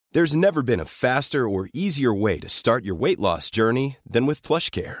There's never been a faster or easier way to start your weight loss journey than with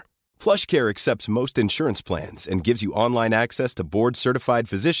PlushCare. PlushCare accepts most insurance plans and gives you online access to board-certified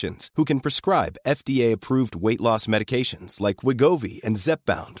physicians who can prescribe FDA-approved weight loss medications like Wegovy and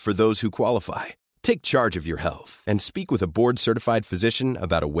Zepbound for those who qualify. Take charge of your health and speak with a board-certified physician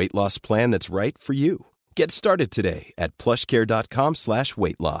about a weight loss plan that's right for you. Get started today at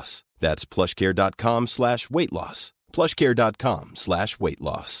plushcare.com/weightloss. That's plushcare.com/weightloss.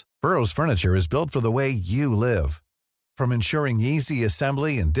 plushcare.com/weightloss. Burrow's furniture is built for the way you live. From ensuring easy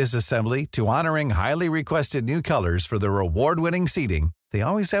assembly and disassembly to honoring highly requested new colors for their award-winning seating, they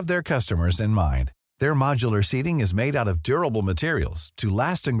always have their customers in mind. Their modular seating is made out of durable materials to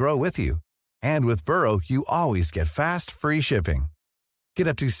last and grow with you. And with Burrow, you always get fast, free shipping. Get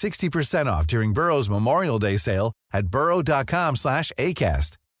up to 60% off during Burrow's Memorial Day sale at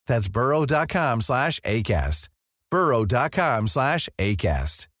burrow.com/ACAST. That's burrow.com/ACAST.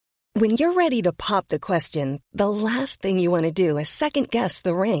 burrow.com/ACAST. When you're ready to pop the question, the last thing you want to do is second-guess the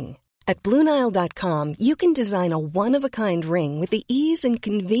ring. At BlueNile.com, you can design a one-of-a-kind ring with the ease and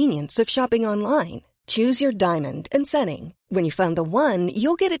convenience of shopping online. Choose your diamond and setting. When you find the one,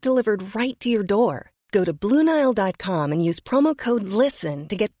 you'll get it delivered right to your door. Go to BlueNile.com and use promo code LISTEN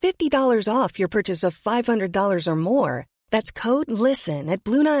to get $50 off your purchase of $500 or more. That's code LISTEN at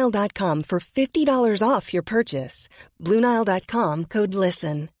BlueNile.com for $50 off your purchase. BlueNile.com, code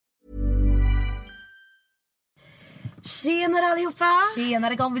LISTEN. Tjenare allihopa!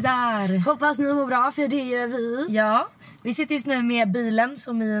 Tjenare kompisar! Hoppas ni mår bra, för det gör vi. Ja, vi sitter just nu med bilen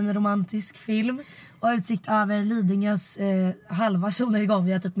som i en romantisk film och har utsikt över Lidingös halva solnedgång.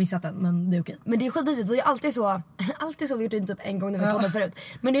 Vi har typ missat den, men det är okej. Men det är skitmysigt, det är alltid så vi gjort det typ en gång när vi poddade förut.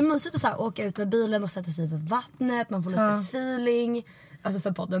 Men det är mysigt att så här, åka ut med bilen och sätta sig vid vattnet, man får lite feeling. Alltså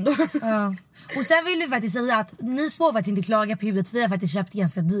för podden då. Ja. Och sen vill vi faktiskt säga att ni får faktiskt inte klaga på ljudet. Vi har faktiskt köpt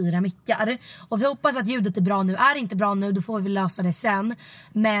ganska dyra mickar. Och vi hoppas att ljudet är bra nu. Är det inte bra nu, då får vi lösa det sen.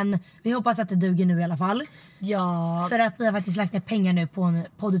 Men vi hoppas att det duger nu i alla fall. Ja. För att vi har faktiskt lagt ner pengar nu på en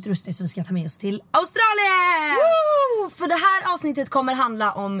poddutrustning som vi ska ta med oss till Australien! Woo! För det här avsnittet kommer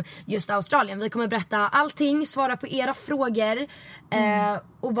handla om just Australien. Vi kommer berätta allting, svara på era frågor.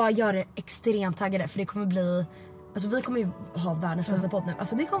 Och bara göra det extremt taggade. För det kommer bli... Alltså vi kommer ju ha världens bästa podd nu.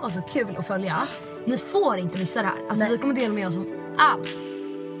 Alltså det kommer vara så kul att följa. Ni får inte missa det här. Alltså vi kommer dela med oss om allt.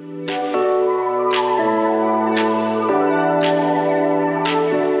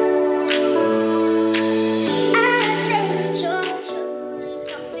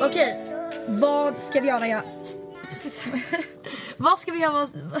 Okej, vad ska vi göra? Vad ska vi göra?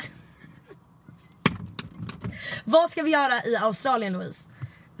 Vad ska vi göra i Australien, Louise?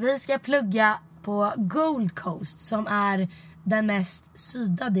 Vi ska plugga på Gold Coast som är den mest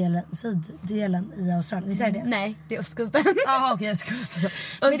syddelen i Australien. Visst är det? Nej, det är östkusten. Jaha, okej, östkusten.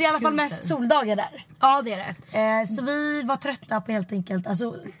 Men det är i alla fall mest soldagar där. Ja, det är det. Så vi var trötta på helt enkelt,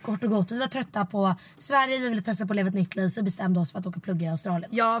 alltså kort och gott, vi var trötta på Sverige, vi ville testa på att leva ett nytt liv, så bestämde oss för att åka och plugga i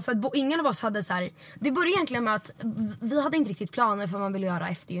Australien. Ja, för att ingen av oss hade så här. Det började egentligen med att vi hade inte riktigt planer för vad man ville göra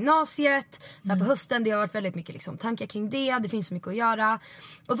efter gymnasiet. Så här på hösten, det har varit väldigt mycket liksom tankar kring det finns så mycket att göra.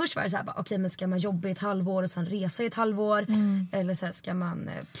 Och först var det så här, okej, men ska man jobba i ett halvår och sen resa i ett halvår? Eller så här, ska man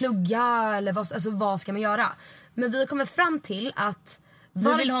plugga? Eller vad ska man göra? Men vi kommer fram till att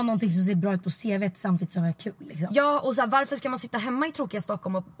vi vill ha någonting som ser bra ut på CV:t samtidigt som är kul liksom. Ja, och så här, varför ska man sitta hemma i tråkiga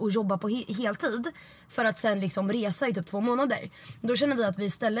Stockholm och jobba på heltid för att sen liksom resa i typ 2 månader? Då känner vi att vi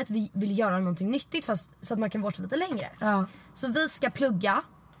istället vill göra någonting nyttigt fast så att man kan vara lite längre. Ja. Så vi ska plugga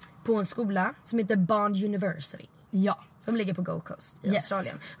på en skola som heter Bond University. Ja. Som ligger på Gold Coast i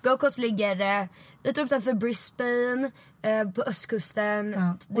Australien. Gold Coast ligger lite utanför Brisbane, på östkusten.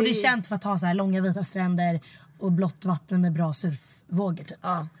 Ja. Och det är känt för att ha så här långa vita stränder och blått vatten med bra surfvågor typ.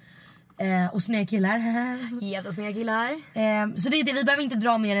 Ja. Och snygga killar. Jättesnygga killar. Så det är det, vi behöver inte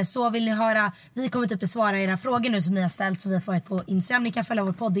dra mer än så. Vill ni höra, vi kommer typ besvara era frågor nu som ni har ställt, som vi har fått på Instagram. Ni kan följa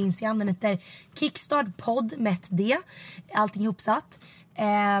vår podd Instagram, den heter Kickstartpodd med det. Allting ihopsatt.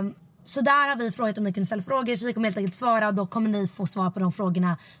 Så där har vi frågat om ni kunde ställa frågor, så vi kommer helt enkelt svara, och då kommer ni få svar på de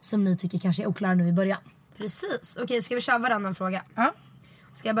frågorna som ni tycker kanske är oklara nu i början. Precis. Okej, ska vi köra varannan fråga? Ja.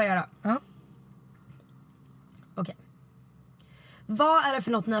 Ska jag börja då? Ja. Okej. Vad är det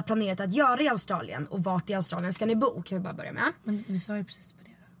för något ni har planerat att göra i Australien? Och vart i Australien ska ni bo? Kan vi bara börja med? Men vi svarar precis på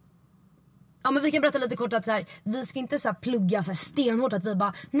det. Ja, men vi kan berätta lite kort att så här, vi ska inte så här plugga så här stenhårt att vi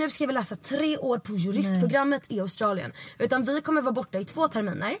bara, nu ska vi läsa 3 år på juristprogrammet i Australien. Utan vi kommer vara borta i 2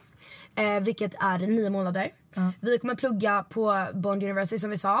 terminer, vilket är 9 månader. Vi kommer plugga på Bond University som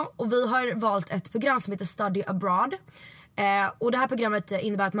vi sa. Och vi har valt ett program som heter Study Abroad. Och det här programmet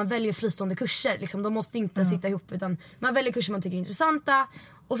innebär att man väljer fristående kurser liksom. De måste inte sitta ihop, utan man väljer kurser man tycker är intressanta.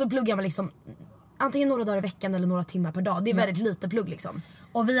 Och så pluggar man liksom antingen några dagar i veckan eller några timmar per dag. Det är väldigt lite plugg liksom.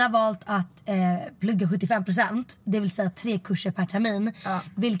 Och vi har valt att plugga 75%, det vill säga 3 kurser per termin.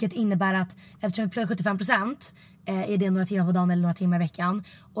 Vilket innebär att eftersom vi pluggar 75% är det några timmar på dagen eller några timmar i veckan.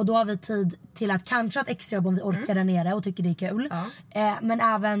 Och då har vi tid till att kanske ha ett extrajobb om vi orkar där nere och tycker det är kul. Men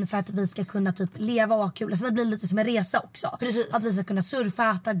även för att vi ska kunna typ leva och ha kul. Alltså det blir lite som en resa också. Precis. Att vi ska kunna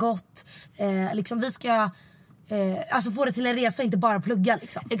surfa, äta gott. Liksom vi ska... alltså få det till en resa och inte bara plugga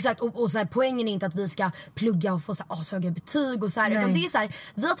liksom. Exakt, och så här, poängen är inte att vi ska plugga och få så här, höga betyg och så här, utan det är så här,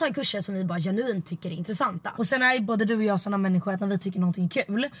 vi har tagit kurser som vi bara genuint tycker är intressanta. Och sen är både du och jag såna människor att när vi tycker någonting är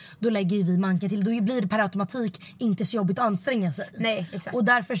kul, då lägger ju vi manken till. Då blir det per automatik inte så jobbigt att anstränga sig. Nej, exakt. Och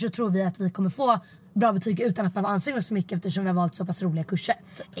därför så tror vi att vi kommer få bra betyg utan att behöva anstränga oss så mycket eftersom vi har valt så pass roliga kurser.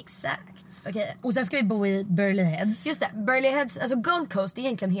 Exakt, okej. Och sen ska vi bo i Burleigh Heads. Just det, Burleigh Heads, alltså Gold Coast är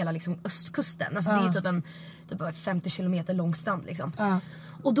egentligen hela liksom östkusten. Alltså det är typ en typ 50 kilometer lång strand liksom.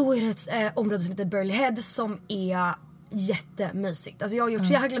 Och då är det ett område som heter Burleigh Heads som är jättemysigt. Alltså jag har gjort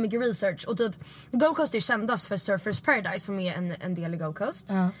så jäkla mycket research och typ Gold Coast är kändast för Surfers Paradise som är en del i Gold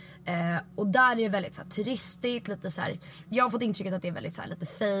Coast. Och där är det väldigt så här, turistigt, lite så här, jag har fått intrycket att det är väldigt så här, lite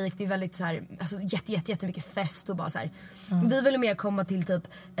fake, det är väldigt så här, alltså jättemycket fest och bara så här. Vi vill mer komma till typ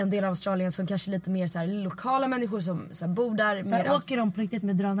en del av Australien som kanske lite mer så här, lokala människor som så här, bor där. Mer åker de på riktigt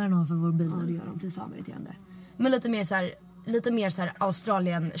med drönaren för vår bil? Det gör de, fy fan vad irriterande. Men lite mer så här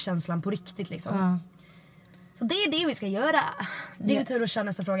Australien-känslan på riktigt liksom. Så det är det vi ska göra. Din tur att köra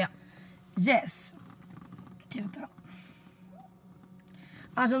nästa fråga. Yes.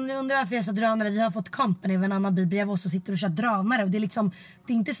 Alltså om ni undrar varför jag kör drönare, vi har fått company av en annan bil bredvid oss och sitter och kör drönare. Och det är liksom,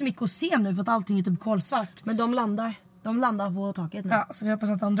 det är inte så mycket att se nu för att allting är typ kolsvart. Men de landar på taket nu. Ja, så vi hoppas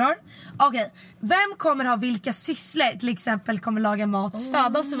att de drar. Okej, vem kommer ha vilka sysslor? Till exempel kommer laga mat,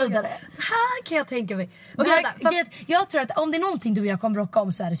 städa och så vidare. Det här kan jag tänka mig. Jag tror att om det är någonting du och jag kommer bråka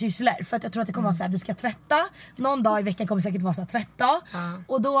om så är det sysslor. För att jag tror att det kommer vara så här, vi ska tvätta. Någon dag i veckan kommer det säkert vara så här, tvätta.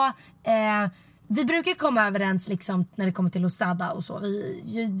 Och då... vi brukar komma överens liksom, när det kommer till att städa och så.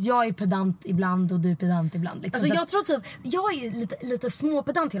 Jag är pedant ibland och du är pedant ibland. Liksom. Alltså jag tror typ, jag är lite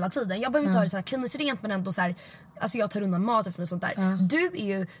småpedant hela tiden. Jag behöver inte ha det så här kliniskt rent men ändå så här, alltså jag tar undan mat och sånt där. Du är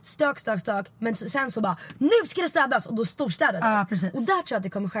ju stök men sen så bara, nu ska det städas och då storstädar du. Och där tror jag att det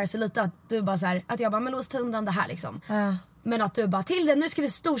kommer skära sig lite att du bara så här, att jag bara, men låt oss ta undan det här liksom. Men att du bara, till det, nu ska vi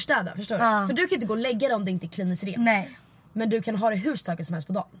storstäda, förstår du? För du kan inte gå och lägga det om det inte är kliniskt rent. Nej. Men du kan ha det hur stökigt som helst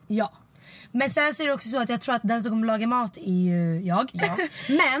på dagen. Ja. Men sen så är det också så att jag tror att den som kommer laga mat är ju jag.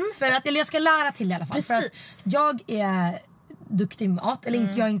 Men för att, eller jag ska lära till det i alla fall. Precis. För att jag är duktig i mat. Eller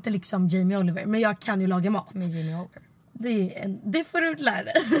inte, jag är inte liksom Jamie Oliver. Men jag kan ju laga mat. Med Jamie Oliver. Det får du lära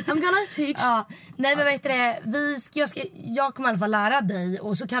dig. I'm gonna teach. Ja, nej men vet du, jag kommer i alla fall lära dig.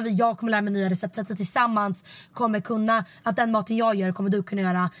 Och så kan jag kommer lära mig nya recept. Så att tillsammans kommer kunna, att den maten jag gör kommer du kunna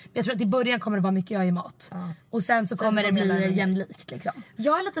göra. Men jag tror att i början kommer det vara mycket jag gör mat. Och sen så kommer det bli jämlikt liksom.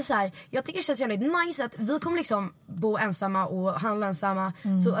 Jag är lite så här, jag tycker det känns jävligt nice att vi kommer liksom bo ensamma och handla ensamma.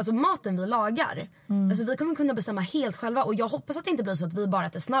 Så alltså maten vi lagar, alltså vi kommer kunna bestämma helt själva. Och jag hoppas att det inte blir så att vi bara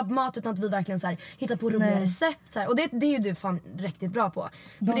äter snabbmat, utan att vi verkligen så här, hittar på roliga recept så här. Och det är ju du fan riktigt bra på.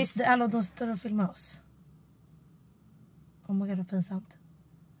 De står och filmar oss. Oh my god, vad pinsamt.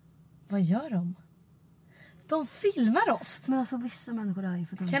 Vad gör de? De filmar oss. Men alltså vissa människor är ju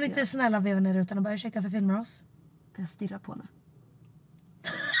för kan inte snälla veva ner utan och bara ursäkta för filmar oss? Jag stirrar på henne.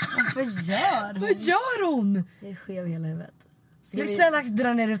 Vad gör hon? Vad gör hon? Det är skev hela huvudet. Snälla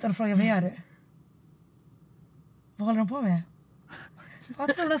dra ner utan och fråga vad gör du? Vad håller de på med?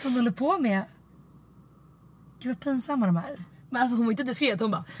 Vad tror du att hon håller på med? Gud vad pinsamma de här. Men alltså hon var inte diskret,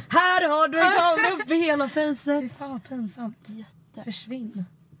 hon bara, här har du en kamera upp i hela fejset. Fy fan vad pinsamt. Försvinn.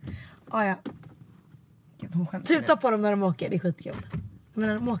 Ja. Tuta på dem när de åker, det är skitkul. Men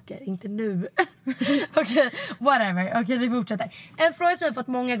när de åker, inte nu. Okej, whatever. Okej, vi fortsätter. En fråga som jag har fått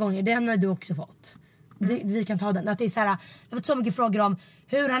många gånger, den har du också fått. Vi kan ta den. Att det är så här, jag har fått så mycket frågor om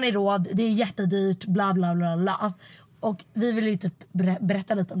hur han är råd, det är jättedyrt, bla bla bla bla. Och vi vill ju typ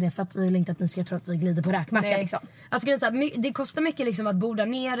berätta lite om det, för att vi vill inte att ni ska tro att vi glider på räkmacka liksom. Alltså, det kostar mycket liksom att bo där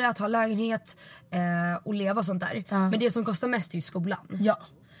nere, att ha lägenhet och leva och sånt där. Men det som kostar mest är ju skolan. Ja.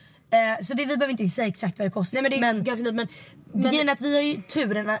 Så vi behöver inte säga exakt vad det kostar. Nej, men det är ganska nytt, men att vi har ju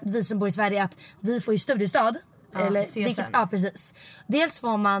turen, vi som bor i Sverige, att vi får ju studiestöd. Ja, precis. Dels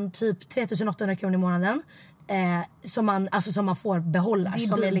får man typ 3800 kronor i månaden. Som man får behålla,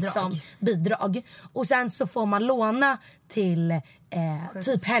 som är liksom bidrag. Och sen så får man låna till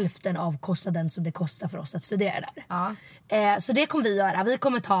typ hälften av kostnaden som det kostar för oss att studera där. Så det kommer vi göra. Vi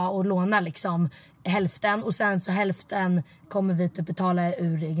kommer ta och låna liksom hälften och sen så hälften kommer vi typ betala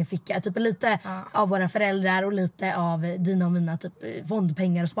ur egen ficka. Typ lite av våra föräldrar och lite av dina och mina typ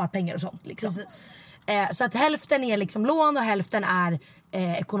fondpengar och sparpengar och sånt liksom. Precis. Så att hälften är liksom lån och hälften är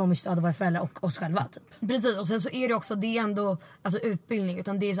ekonomiskt stöd av våra föräldrar och oss själva typ. Precis, och sen så är det också, det är ändå alltså utbildning,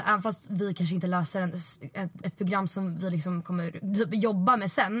 utan det är så, även fast vi kanske inte läser ett program som vi liksom kommer typ jobba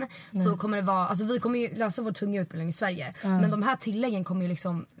med sen, så kommer det vara, alltså vi kommer ju läsa vår tunga utbildning i Sverige, men de här tilläggen kommer ju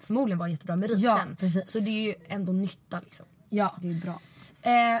liksom förmodligen vara jättebra merit sen. Precis. Så det är ju ändå nytta liksom. Ja. Det är bra.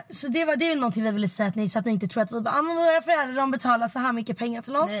 Så det är någonting vi ville säga att så att ni inte tror att vi bara våra föräldrar de betalar så här mycket pengar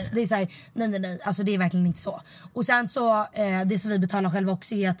till oss. Nej. Det är så här, nej, alltså det är verkligen inte så. Och sen så det som vi betalar själva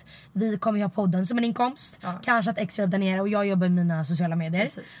också är att vi kommer ju ha podden som en inkomst, kanske att extra där nere, och jag jobbar med mina sociala medier.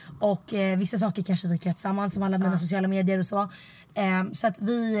 Precis. Och vissa saker kanske vi kan göra tillsammans som alla mina sociala medier och så. Så att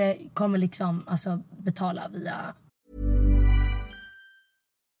vi kommer liksom alltså betala via.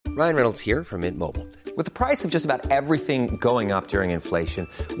 Ryan Reynolds here from Mint Mobile. With the price of just about everything going up during inflation,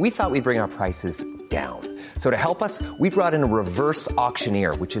 we thought we'd bring our prices down. So to help us, we brought in a reverse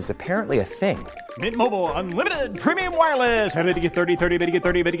auctioneer, which is apparently a thing. Mint Mobile Unlimited Premium Wireless. How to get 30, 30, bit to get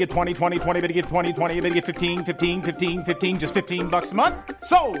 30, bit to get 20, 20, 20, bit to get 20, 20, bit to get 15, 15, 15, 15, just $15 a month?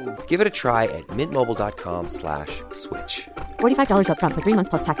 Sold! Give it a try at mintmobile.com/switch. $45 up front for 3 months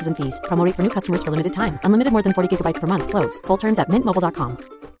plus taxes and fees. Promo rate for new customers for limited time. Unlimited more than 40 gigabytes per month. Slows full terms at mintmobile.com.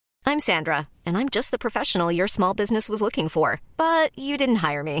 I'm Sandra, and I'm just the professional your small business was looking for. But you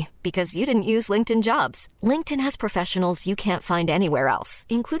didn't hire me because you didn't use LinkedIn Jobs. LinkedIn has professionals you can't find anywhere else,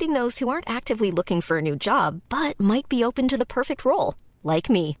 including those who aren't actively looking for a new job, but might be open to the perfect role,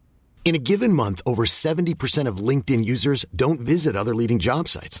 like me. In a given month, over 70% of LinkedIn users don't visit other leading job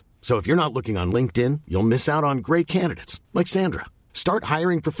sites. So if you're not looking on LinkedIn, you'll miss out on great candidates, like Sandra. Start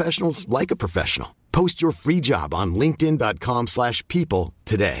hiring professionals like a professional. Post your free job on linkedin.com/people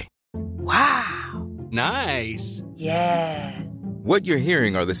today. Wow. Nice. Yeah. What you're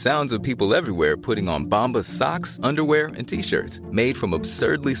hearing are the sounds of people everywhere putting on Bombas socks, underwear, and T-shirts made from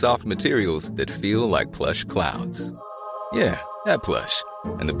absurdly soft materials that feel like plush clouds. Yeah, that plush.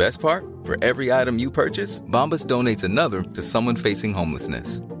 And the best part? For every item you purchase, Bombas donates another to someone facing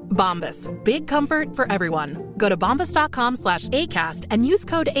homelessness. Bombas. Big comfort for everyone. Go to bombas.com/ACAST and use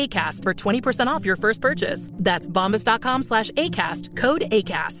code ACAST for 20% off your first purchase. That's bombas.com/ACAST. Code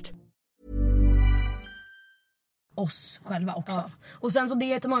ACAST. Oss själva också. Ja. Och sen så det är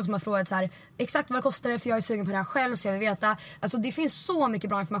jättemånga som har frågat så här, exakt vad det kostar det, för jag är sugen på det här själv så jag vill veta. Alltså det finns så mycket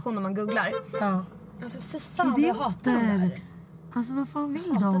bra information när man googlar. Ja. Alltså för fan, jag hatar de där. Alltså vad fan vill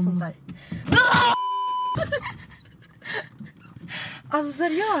jag hatar de? sånt där. Alltså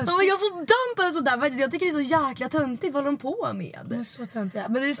seriöst. Ja, men jag får dampa och sådär faktiskt. Jag tycker det är så jäkla töntigt. Vad håller de på med? Det är så töntigt.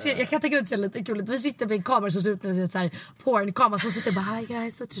 Men det ser, jag kan tänka mig att det ser lite kul ut. Vi sitter med en kamera som ser ut som en så här pornkamera som sitter bara hi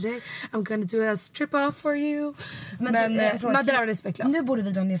guys, so today I'm gonna do a strip off for you. Men det där är respektlöst. Nu borde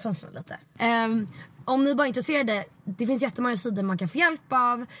vi dra ner fönstren lite. Om ni bara är intresserade, det finns jättemånga sidor man kan få hjälp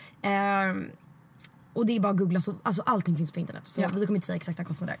av. Och det är bara att googla, så alltså allting finns på internet. Så vi kommer inte säga exakta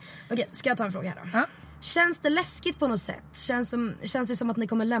kostnader. Okej, ska jag ta en fråga här då? Ja. Känns det läskigt på något sätt? Känns det som att ni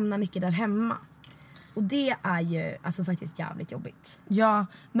kommer lämna mycket där hemma? Och det är ju alltså faktiskt jävligt jobbigt. Ja,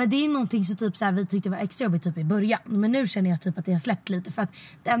 men det är någonting som typ så här, vi tyckte var extra jobbigt typ i början. Men nu känner jag typ att det har släppt lite. För att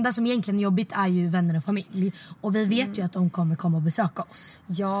det enda som egentligen är jobbigt är ju vänner och familj. Och vi vet ju att de kommer komma och besöka oss.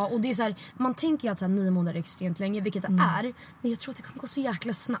 Ja, och det är så här, man tänker ju att så här, 9 månader är extremt länge, vilket det är. Men jag tror att det kommer gå så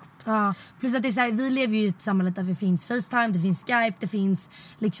jäkla snabbt. Ja, plus att det är så här, vi lever ju i ett samhälle där det finns FaceTime, det finns Skype, det finns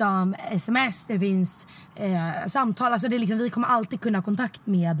liksom sms, det finns samtal. Alltså det är liksom, vi kommer alltid kunna ha kontakt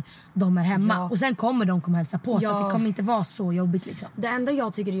med dem här hemma. Ja. Och sen kommer de komma hälsa på. Så att det kommer inte vara så jobbigt liksom. Det enda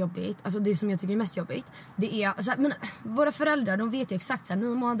jag tycker är jobbigt, alltså det som jag tycker är mest jobbigt, det är så här, men våra föräldrar, de vet ju exakt så här,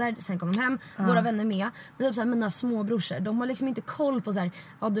 9 månader, sen kommer de hem, våra vänner med. Men typ så här, mina småbrorsor, de har liksom inte koll på så här,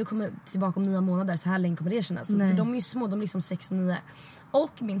 ja du kommer tillbaka om 9 månader, så här länge kommer det kännas. För de är ju små, de är liksom 6 och 9.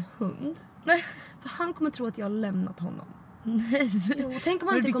 Och min hund, för han kommer tro att jag har lämnat honom. Jo, tänk om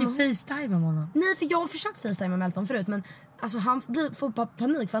han inte kommer FaceTime med honom. Nej, för jag har försökt FaceTime med Elton förut, men alltså han får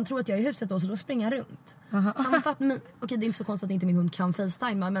panik för han tror att jag är i huset då, så då springer han runt. Okej, det är inte så konstigt att inte min hund kan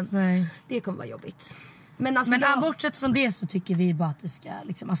FaceTime, men det kommer vara jobbigt. Men bortsett från det så tycker vi bara att det ska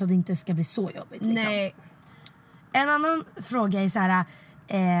liksom, alltså att det inte ska bli så jobbigt liksom. Nej. En annan fråga är så här,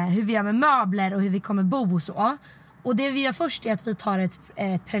 hur vi gör med möbler och hur vi kommer bo och så. Och det vi gör först är att vi tar ett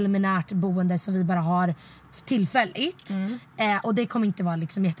preliminärt boende som vi bara har tillfälligt. Och det kommer inte vara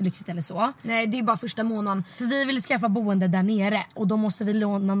liksom jättelyxigt eller så. Nej, det är bara första månaden. För vi vill skaffa boende där nere. Och då måste vi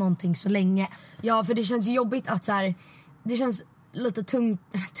låna någonting så länge. Ja, för det känns jobbigt att så här, det känns lite tungt.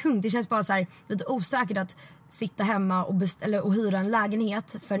 Det känns bara så här, lite osäkert att sitta hemma och hyra en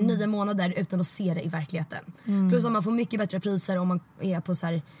lägenhet för 9 månader utan att se det i verkligheten. Plus att man får mycket bättre priser om man är på så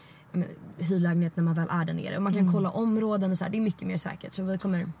här, hyrlägenhet när man väl är där nere. Och man kan kolla områden och så här, det är mycket mer säkert.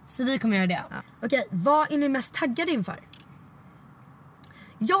 Så vi kommer göra det. Ja. Okej, vad är ni mest taggade inför?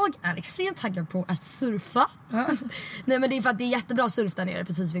 Jag är extremt taggad på att surfa. Nej, men det är för att det är jättebra surf där nere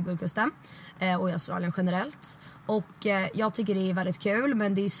precis vid Guldkusten. Och i Australien generellt. Och jag tycker det är väldigt kul.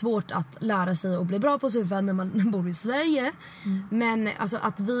 Men det är svårt att lära sig och bli bra på surfa när man bor i Sverige. Men alltså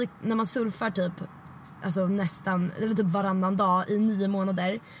att när man surfar typ alltså nästan, eller typ varannan dag i 9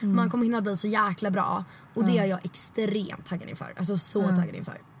 månader. Man kommer hinna bli så jäkla bra. Och det är jag extremt taggad inför. Alltså så taggad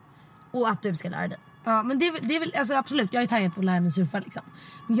inför. Och att du ska lära dig. Ja, men det är väl alltså absolut, jag är taggad på att lära mig surfa liksom.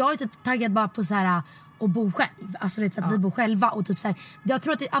 Men jag är typ taggad bara på så här att bo själv. Alltså det är så att vi bor själva och typ så här, jag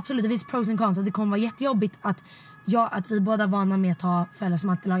tror att det absolut det finns pros and cons, att det kommer vara jättejobbigt att vi båda är vana med att ha föräldrar som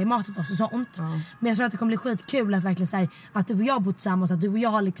alltid lagar mat åt oss och sånt. Men jag tror att det kommer bli skitkul att verkligen så här, att du och jag bor tillsammans, att du och jag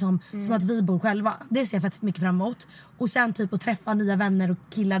har liksom som att vi bor själva. Det ser jag fett mycket fram emot. Och sen typ att träffa nya vänner och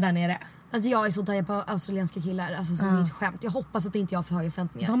killar där nere. Alltså jag är så taggad på australienska killar. Alltså så det är ett skämt. Jag hoppas att inte jag får höga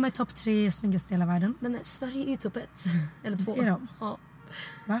förväntningar. De är topp 3 snyggaste i hela världen. Men Sverige är ju topp 1. Eller 2. Är de? Ja.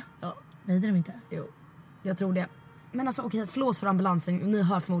 Va? Ja. Nej, det är de inte. Jo, jag tror det. Men alltså okej, förlåt för ambulansen. Ni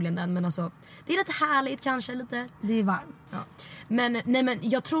hör förmodligen den. Men alltså, det är lite härligt kanske lite. Det är varmt. Ja. Men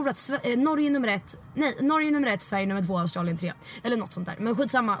jag tror att Norge nummer 1. Nej, Norge nummer 1, Sverige nummer 2, Australien 3. Eller något sånt där. Men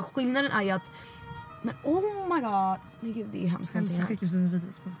skitsamma, skillnaden är ju att men oh my god. Men gud, det är ju hemskt. Elsa skickar oss en video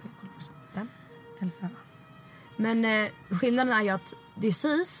på den. Elsa. Men skillnaden är ju att det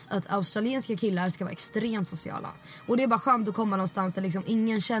sägs att australienska killar ska vara extremt sociala. Och det är bara skönt att komma någonstans där liksom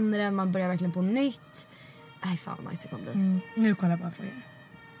ingen känner en. Man börjar verkligen på nytt. Nej, fan vad nice det kommer bli. Nu kollar jag bara frågor.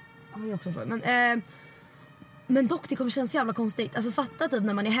 Ja, jag också frågor. Men dock, det kommer kännas jävla konstigt. Alltså fatta typ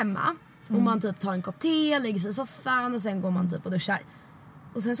när man är hemma. Och man typ tar en kopp te, lägger sig i soffan. Och sen går man typ och duschar.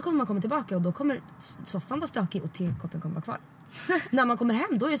 Och sen så kommer man komma tillbaka och då kommer soffan vara stökig och tekoppen kommer vara kvar. När man kommer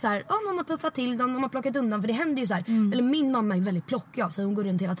hem då är det så här, någon har puffat till dem, någon har plockat undan. För det händer ju så här, eller min mamma är väldigt plockig av sig, hon går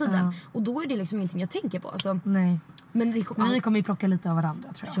runt hela tiden. Och då är det liksom ingenting jag tänker på alltså. Nej. Men vi kommer ju plocka lite av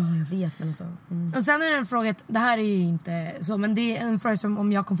varandra tror jag. Ja, jag vet, men alltså. Och sen är det en fråga, det här är ju inte så, men det är en fråga som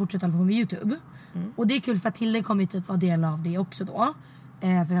om jag kommer fortsätta på med YouTube. Och det är kul för att Tilde kommer ju typ vara del av det också då.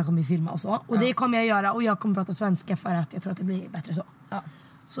 För jag kommer ju filma och så. Och det kommer jag göra, och jag kommer prata svenska för att jag tror att det blir bättre så. Ja.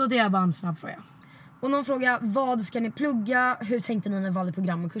 Så det är bara en snabb fråga. Och någon fråga, vad ska ni plugga? Hur tänkte ni när ni valde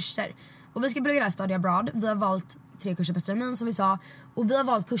program och kurser? Och vi ska plugga det här Study Abroad. Vi har valt 3 kurser per termin som vi sa. Och vi har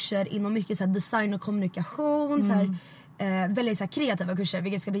valt kurser inom mycket så här, design och kommunikation. Så här, väldigt så här, kreativa kurser,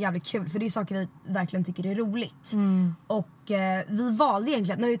 vilket ska bli jävligt kul. För det är saker vi verkligen tycker är roligt. Och vi valde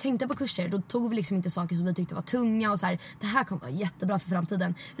egentligen, när vi tänkte på kurser, då tog vi liksom inte saker som vi tyckte var tunga. Och så här, det här kommer vara jättebra för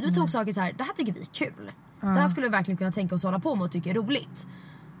framtiden. Vi tog saker så här, det här tycker vi är kul. Det här skulle vi verkligen kunna tänka oss hålla på med och tycka är roligt.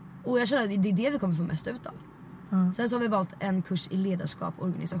 Och jag känner att det är det vi kommer få mest ut av. Sen så har vi valt en kurs i ledarskap och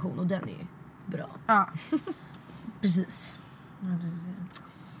organisation. Och den är ju bra. Ja, precis.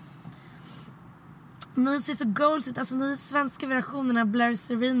 Ni ser så goals ut. Alltså ni svenska versionerna Blair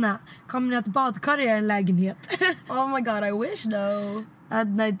Serena. Kommer ni att badkara i er lägenhet? Oh my god, I wish though.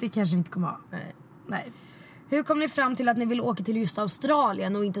 Nej, det kanske vi inte kommer ha. Nej. Hur kom ni fram till att ni vill åka till just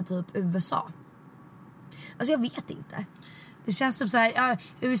Australien och inte typ USA? Alltså jag vet inte. Det känns som så här, ja,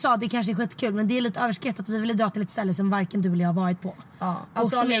 USA det kanske är skitkul, men det är lite överskattat. Vi ville dra till ett ställe som varken du eller jag har varit på. Ja, och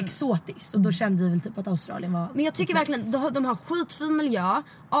som är exotiskt. Och då kände vi väl typ att Australien var. Men jag tycker verkligen de har skitfin miljö,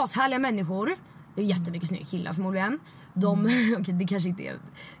 ashärliga människor. Det är jättemycket snygga killar förmodligen. Okej, det kanske inte är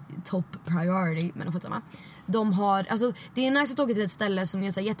top priority, men skitsamma. De har, alltså det är nice att åka till ett ställe som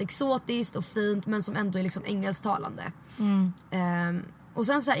är så här jätteexotiskt och fint, men som ändå är liksom engelsktalande. Och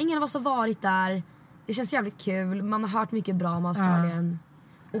sen så här, ingen av oss har varit där. Det känns jävligt kul. Man har hört mycket bra om Australien.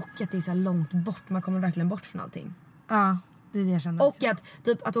 Och att det är så här långt bort. Man kommer verkligen bort från allting. Ja, det är det jag känner. Och att,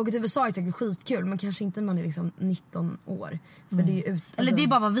 typ, att åka till USA är säkert skitkul. Men kanske inte man är liksom 19 år. För det är ju eller det är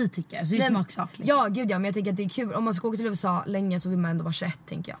bara vad vi tycker. Så det är smaksak liksom. Ja, gud ja. Men jag tänker att det är kul. Om man ska åka till USA länge så vill man ändå vara 21,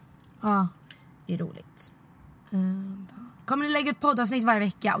 tänker jag. Ja. Det är roligt. Kommer ni lägga ut poddavsnitt varje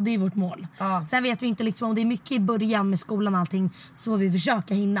vecka? Och det är vårt mål. Sen vet vi inte liksom, om det är mycket i början med skolan och allting, så får vi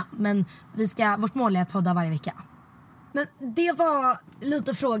försöka hinna. Men vårt mål är att podda varje vecka. Men det var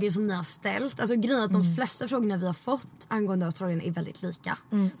lite frågor som ni har ställt. Alltså grejen är att de flesta frågorna vi har fått angående Australien är väldigt lika.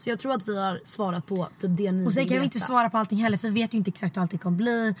 Så jag tror att vi har svarat på typ det ni. Och sen kan vi inte svara på allting heller, för vi vet ju inte exakt hur allt kommer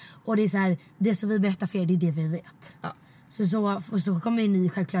bli. Och det är så här, det som vi berättar för er, det är det vi vet. Så kommer ju ni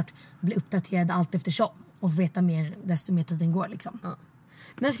självklart bli uppdaterade allt eftersom. Och veta mer desto mer tiden går liksom.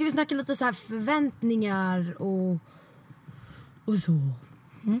 Men ska vi snacka lite så här förväntningar och Och så.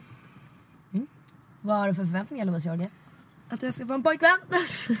 Vad har du för förväntningar, Louise Jorge? Att jag ska få en pojkvän.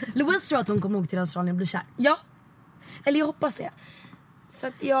 Louise tror att hon kommer åka till Australien och bli kär. Ja. Eller jag hoppas det. För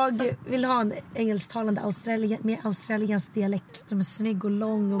att jag vill ha en engelsktalande med australiensk dialekt som är snygg och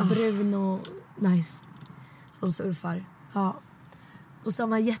lång och brun och nice. Som surfar. Ja. Och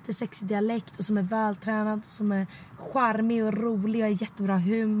som har jättesexig dialekt och som är vältränad och som är charmig och rolig och har jättebra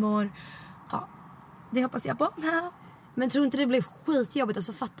humor. Ja, det hoppas jag på. Men tror inte det blir skitjobbigt?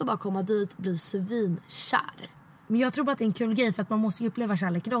 Alltså fatta bara komma dit och bli svinkär. Men jag tror bara att det är en kul grej för att man måste ju uppleva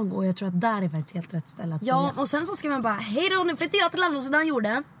kärlek någon gång. Och jag tror att där är faktiskt helt rätt ställe att Ja, börja. och sen så ska man bara, hej då, nu flyttar jag till landet som han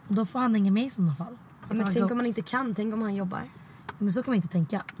gjorde. Då får han hänga med i sådana fall. Men tänk om man inte kan, tänk om han jobbar. Men så kan man inte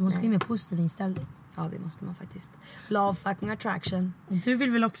tänka. Du måste bli mer positiv inställning. Ja, det måste man faktiskt. Love fucking attraction. Du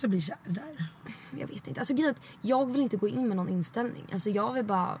vill väl också bli kär där? Jag vet inte. Alltså grejen, jag vill inte gå in med någon inställning. Alltså jag vill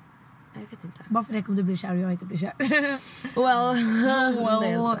bara... Jag vet inte. Bara för det kommer du bli kär och jag inte blir kär. Well.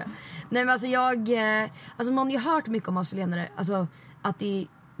 Nej men alltså alltså man har ju hört mycket om australienare. Alltså att det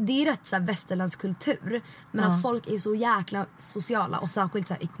är rätt så här västerländsk kultur. Men att folk är så jäkla sociala. Och särskilt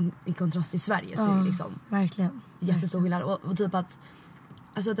så här, i kontrast till Sverige. Så är det liksom verkligen jättestor skillnad. Och typ att...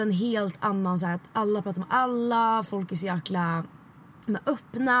 Alltså att en helt annan så här, att alla pratar med alla. Folk är så jäkla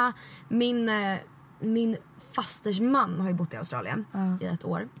öppna. Min fasters man har ju bott i Australien i 1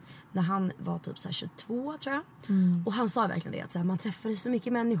 år. När han var typ så här 22 tror jag. Och han sa verkligen det att så här, man träffade så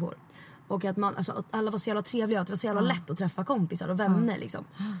mycket människor. Och att att alla var så jävla trevliga. Och att det var så jävla lätt att träffa kompisar och vänner liksom.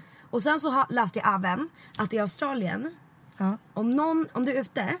 Och sen så läste jag även att i Australien om du är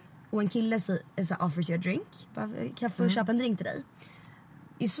ute och en kille så offers you a drink. Kan jag få köpa en drink till dig?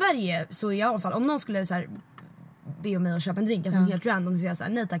 I Sverige så i alla fall om någon skulle så här be om mig att köpa en drink, alltså helt random, så säger jag så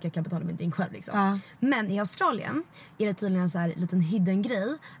här, nej tack, jag kan betala min drink själv liksom. Men i Australien är det tydligen så här liten hidden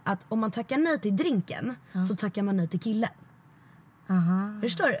grej att om man tackar nej till drinken så tackar man nej till killen.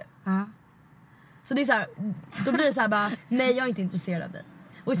 Förstår du? Så det är så här, då blir det så här bara, nej jag är inte intresserad av dig.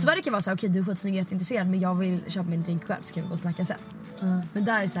 Och i Sverige kan det vara så här, okej, du är skitsnygg, jag är intresserad, men jag vill köpa min drink själv, så kan vi gå och snacka sen. Men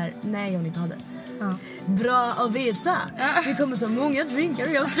där är det så här, nej jag vill inte ha det. Bra att veta. Vi kommer ta många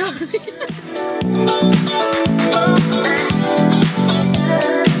drinkar i Australien.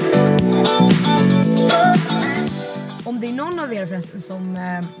 Om det är någon av er förresten som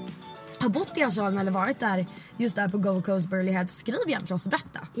har bott i Australien eller varit där, just där på Gold Coast, Burleigh Head, skriv gärna till oss och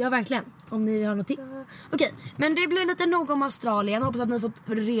berätta. Ja, verkligen. Om ni har något till. Okej, men det blir lite nog om Australien. Hoppas att ni fått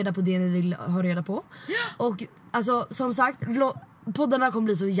reda på det ni vill ha reda på. Och alltså, som sagt, poddarna kommer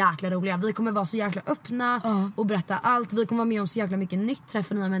bli så jäkla roliga. Vi kommer vara så jäkla öppna och berätta allt. Vi kommer vara med om så jäkla mycket nytt,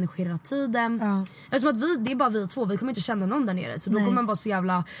 träffa nya människor hela tiden. Eftersom att det är bara vi två, vi kommer inte känna någon där nere. Så då kommer man vara så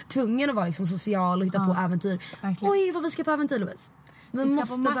jävla tvungen att vara liksom social och hitta på äventyr. Verkligen. Oj, vad vi ska på äventyr, Louise. Vi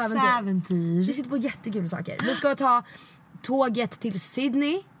måste på massa äventyr. Vi sitter på jättekul saker. Vi ska ta tåget till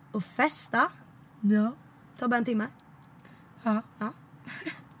Sydney och festa. Ja. Ta bara en timme. Ja.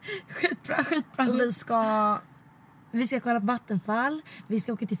 Skitbra. Och vi ska kolla på vattenfall. Vi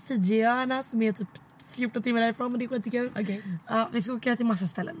ska åka till Fidjiöarna som är typ 14 timmar därifrån, men det är skitkul. Okay. Ja, vi ska åka till massa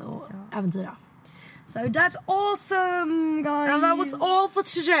ställen och äventyra. So that's awesome, guys. And that was all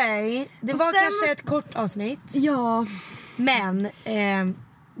for today. Det var kanske ett kort avsnitt. Ja. Men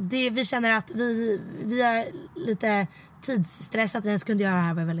vi känner att vi är lite tidsstress att vi ens kunde göra det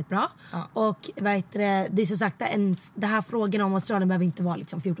här var väldigt bra. Och det är så sagt det här frågan om Australien behöver inte vara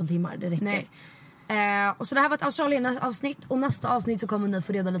liksom 14 timmar, det räcker. Nej. Och så det här var ett Australien-avsnitt. Och nästa avsnitt så kommer ni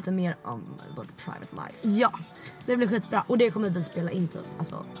få reda lite mer om vårt private life. Ja, det blir skitbra. Och det kommer vi spela in typ i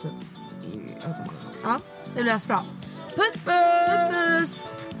övermorgon. Ja, det blir bra. Puss, puss.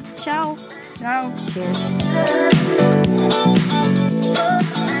 Ciao. Cheers.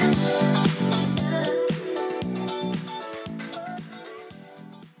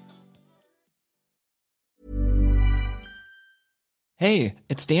 Hey,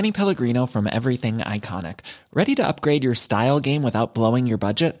 it's Danny Pellegrino from Everything Iconic. Ready to upgrade your style game without blowing your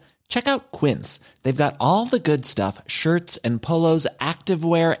budget? Check out Quince. They've got all the good stuff, shirts and polos,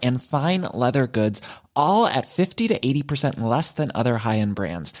 activewear and fine leather goods, all at 50 to 80% less than other high-end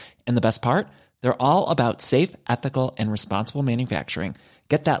brands. And the best part? They're all about safe, ethical and responsible manufacturing.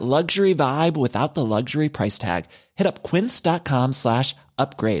 Get that luxury vibe without the luxury price tag. Hit up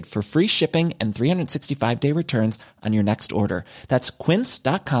quince.com/upgrade for free shipping and 365-day returns on your next order. That's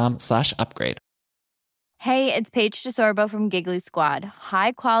quince.com/upgrade. Hey, it's Paige DeSorbo from Giggly Squad.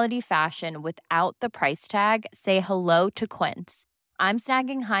 High quality fashion without the price tag. Say hello to Quince. I'm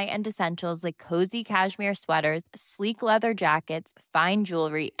snagging high-end essentials like cozy cashmere sweaters, sleek leather jackets, fine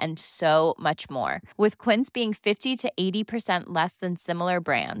jewelry, and so much more. With Quince being 50 to 80% less than similar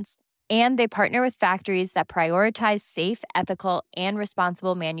brands. And they partner with factories that prioritize safe, ethical, and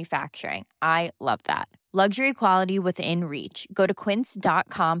responsible manufacturing. I love that. Luxury quality within reach. Go to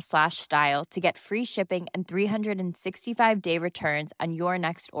quince.com/style to get free shipping and 365-day returns on your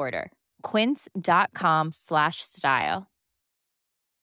next order. Quince.com/style.